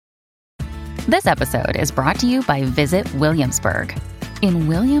This episode is brought to you by Visit Williamsburg. In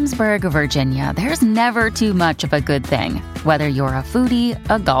Williamsburg, Virginia, there's never too much of a good thing. Whether you're a foodie,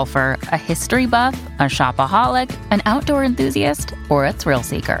 a golfer, a history buff, a shopaholic, an outdoor enthusiast, or a thrill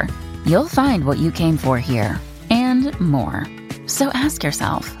seeker, you'll find what you came for here and more. So ask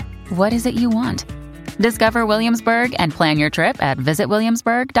yourself, what is it you want? Discover Williamsburg and plan your trip at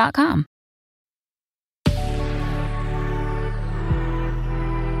visitwilliamsburg.com.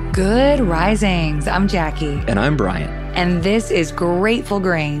 Good risings. I'm Jackie. And I'm Brian. And this is Grateful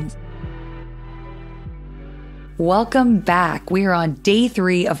Grains. Welcome back. We are on day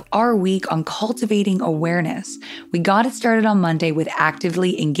 3 of our week on cultivating awareness. We got it started on Monday with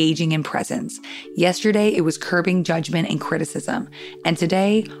actively engaging in presence. Yesterday, it was curbing judgment and criticism. And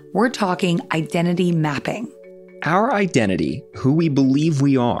today, we're talking identity mapping. Our identity, who we believe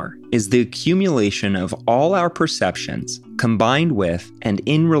we are, is the accumulation of all our perceptions combined with and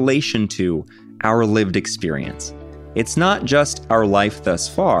in relation to our lived experience. It's not just our life thus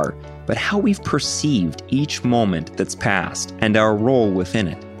far, but how we've perceived each moment that's passed and our role within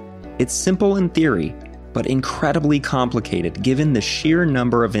it. It's simple in theory, but incredibly complicated given the sheer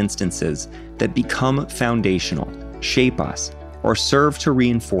number of instances that become foundational, shape us, or serve to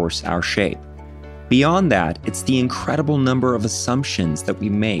reinforce our shape. Beyond that, it's the incredible number of assumptions that we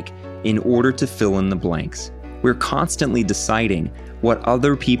make in order to fill in the blanks. We're constantly deciding what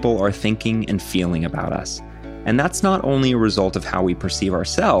other people are thinking and feeling about us. And that's not only a result of how we perceive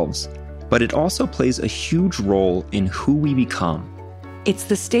ourselves, but it also plays a huge role in who we become. It's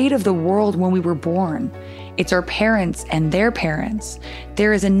the state of the world when we were born. It's our parents and their parents.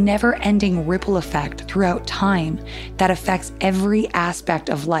 There is a never-ending ripple effect throughout time that affects every aspect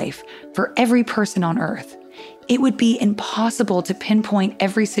of life for every person on Earth. It would be impossible to pinpoint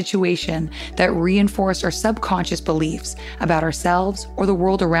every situation that reinforced our subconscious beliefs about ourselves or the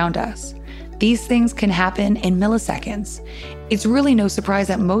world around us. These things can happen in milliseconds. It's really no surprise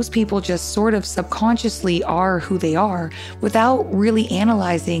that most people just sort of subconsciously are who they are without really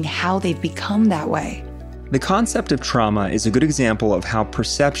analyzing how they've become that way. The concept of trauma is a good example of how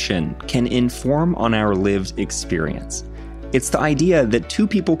perception can inform on our lived experience. It's the idea that two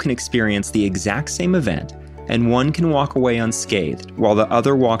people can experience the exact same event, and one can walk away unscathed while the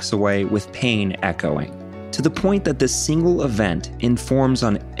other walks away with pain echoing, to the point that this single event informs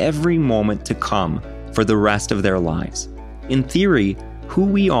on every moment to come for the rest of their lives. In theory, who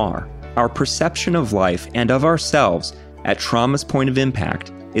we are, our perception of life and of ourselves at trauma's point of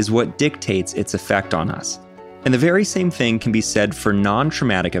impact is what dictates its effect on us. And the very same thing can be said for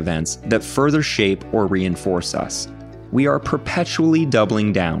non-traumatic events that further shape or reinforce us. We are perpetually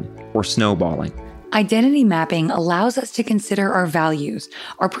doubling down or snowballing. Identity mapping allows us to consider our values,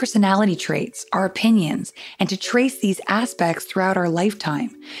 our personality traits, our opinions, and to trace these aspects throughout our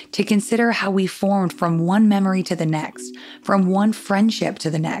lifetime, to consider how we formed from one memory to the next, from one friendship to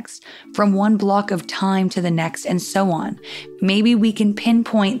the next, from one block of time to the next, and so on. Maybe we can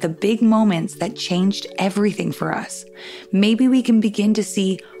pinpoint the big moments that changed everything for us. Maybe we can begin to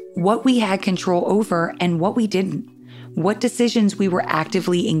see what we had control over and what we didn't. What decisions we were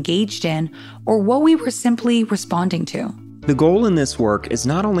actively engaged in, or what we were simply responding to. The goal in this work is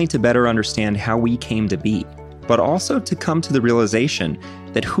not only to better understand how we came to be, but also to come to the realization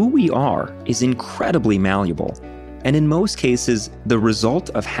that who we are is incredibly malleable, and in most cases, the result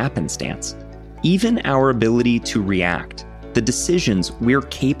of happenstance. Even our ability to react, the decisions we're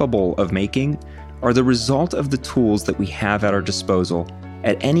capable of making, are the result of the tools that we have at our disposal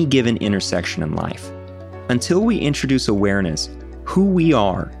at any given intersection in life. Until we introduce awareness, who we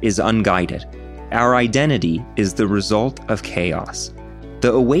are is unguided. Our identity is the result of chaos.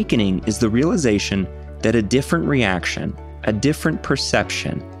 The awakening is the realization that a different reaction, a different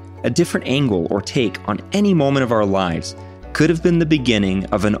perception, a different angle or take on any moment of our lives could have been the beginning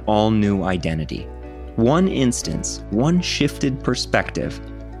of an all-new identity. One instance, one shifted perspective,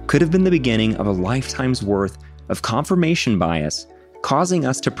 could have been the beginning of a lifetime's worth of confirmation bias, causing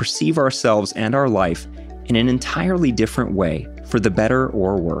us to perceive ourselves and our life in an entirely different way, for the better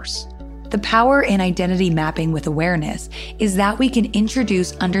or worse. The power in identity mapping with awareness is that we can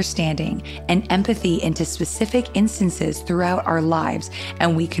introduce understanding and empathy into specific instances throughout our lives,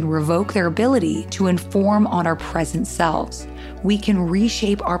 and we can revoke their ability to inform on our present selves. We can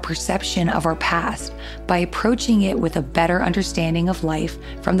reshape our perception of our past by approaching it with a better understanding of life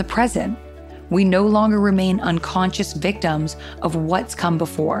from the present. We no longer remain unconscious victims of what's come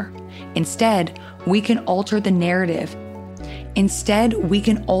before. Instead, we can alter the narrative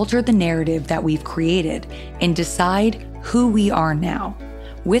that we've created and decide who we are now.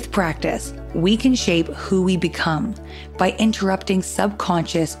 With practice, we can shape who we become. By interrupting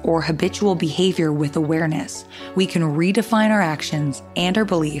subconscious or habitual behavior with awareness, we can redefine our actions and our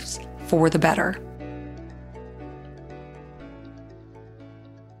beliefs for the better.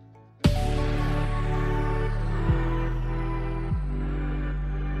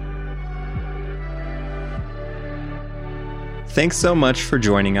 Thanks so much for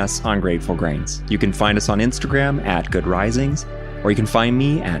joining us on Grateful Grains. You can find us on Instagram at Good Risings, or you can find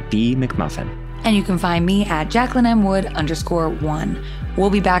me at B McMuffin. And you can find me at JacquelineMWood_1. We'll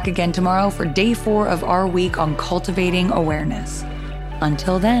be back again tomorrow for day 4 of our week on cultivating awareness.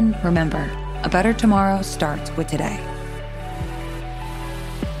 Until then, remember, a better tomorrow starts with today.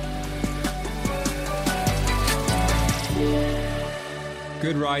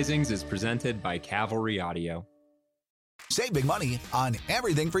 Good Risings is presented by Cavalry Audio. Save big money on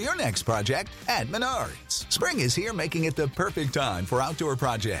everything for your next project at Menards. Spring is here, making it the perfect time for outdoor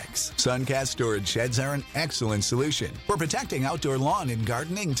projects. Suncast storage sheds are an excellent solution for protecting outdoor lawn and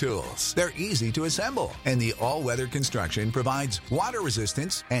gardening tools. They're easy to assemble, and the all-weather construction provides water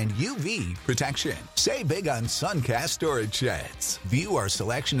resistance and UV protection. Save big on Suncast storage sheds. View our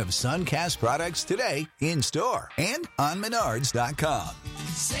selection of Suncast products today in store and on Menards.com.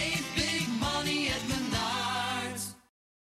 Save